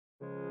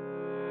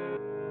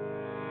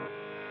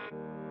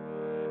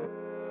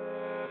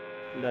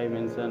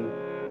dimension,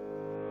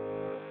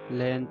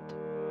 length,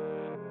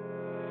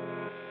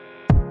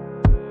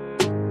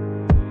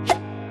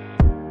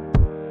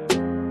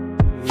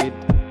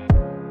 width,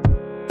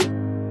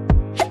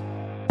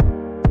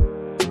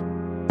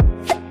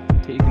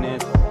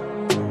 thickness,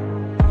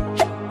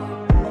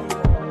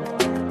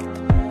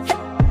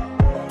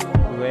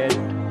 weight,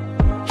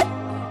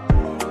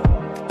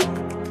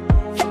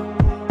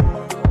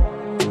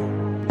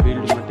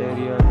 build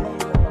material,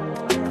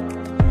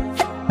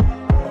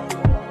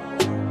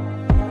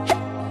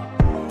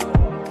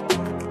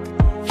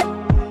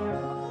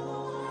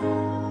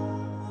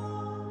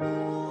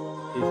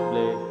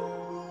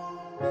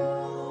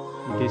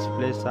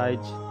 display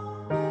size,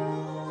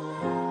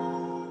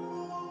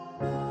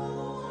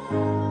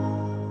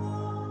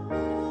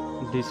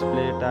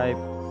 display type,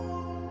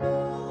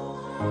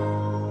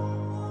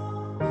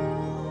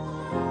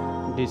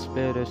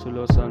 display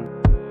resolution,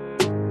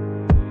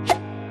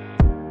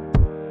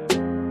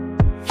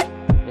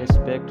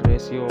 aspect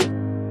ratio,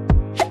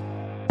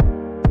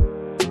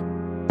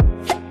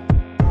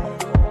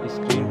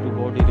 screen to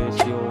body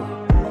ratio,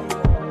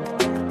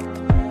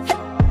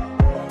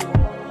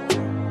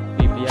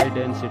 PPI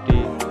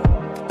density,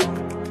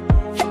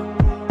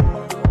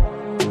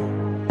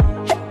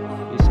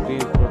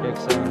 screen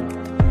protection,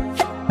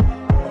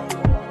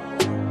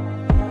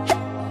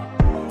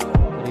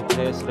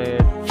 refresh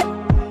rate,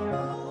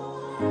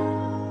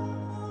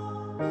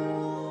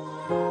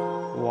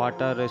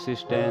 water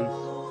resistance,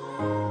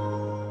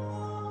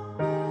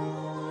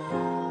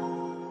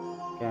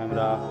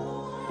 camera,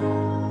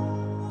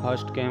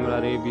 first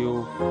camera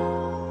review,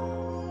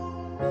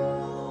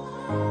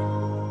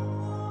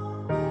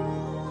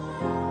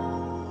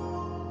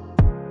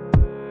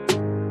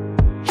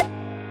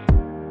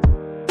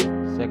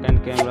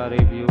 second camera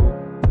review,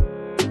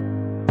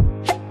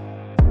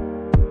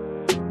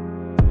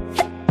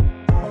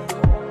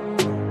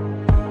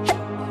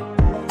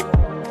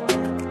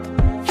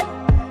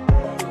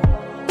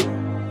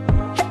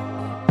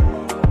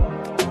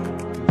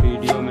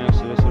 video max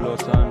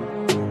resolution,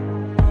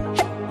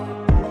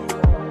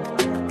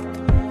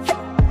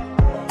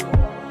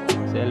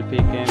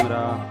 selfie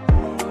camera,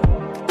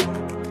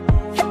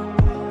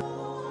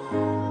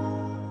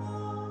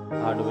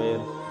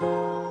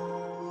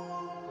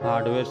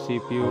 hardware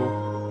CPU,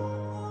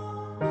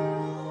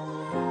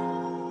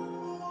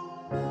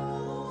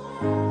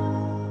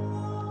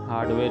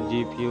 hardware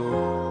GPU,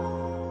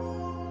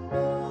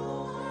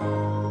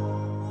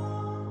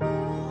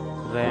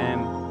 RAM,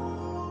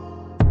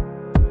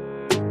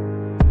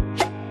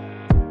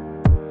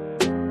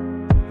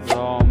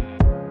 ROM,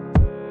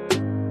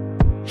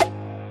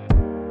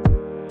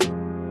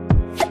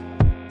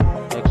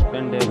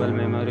 expandable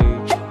memory,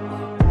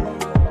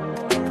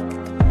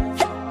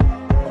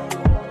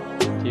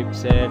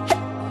 chipset,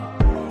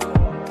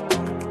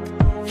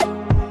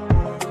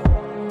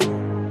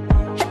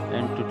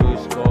 Antutu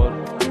score,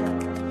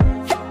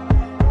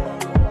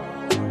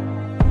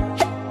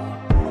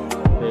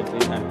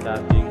 battery and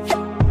charging,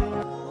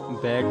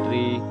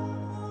 battery,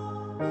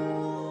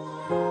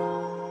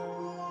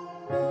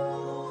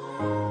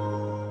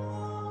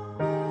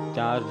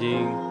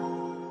 charging,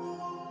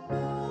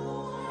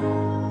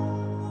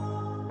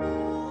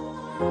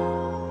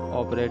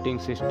 operating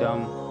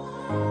system,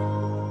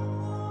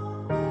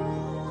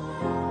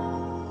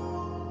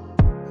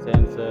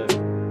 sensor,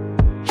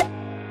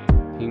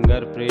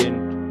 fingerprint,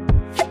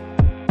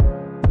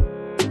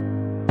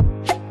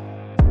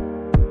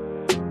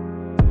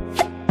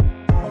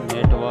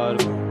 network,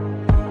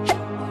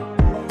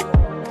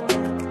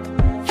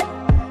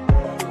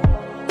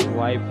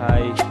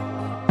 Wi-Fi,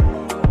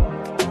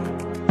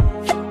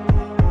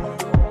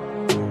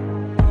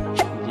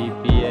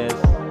 GPS,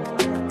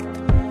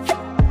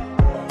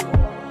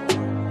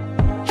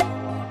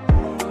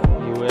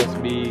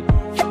 USB,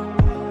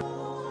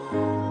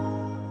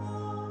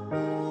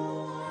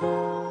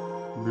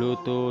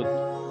 Bluetooth,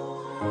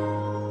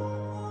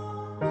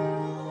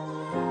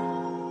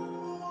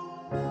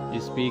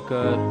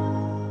 speaker,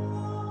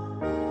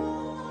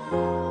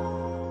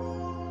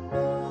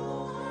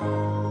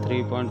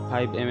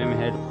 .5 mm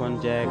headphone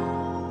jack,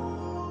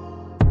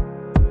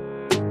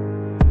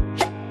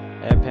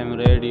 FM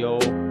radio,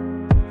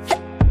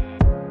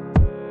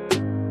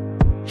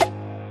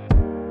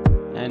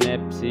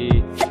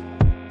 NFC,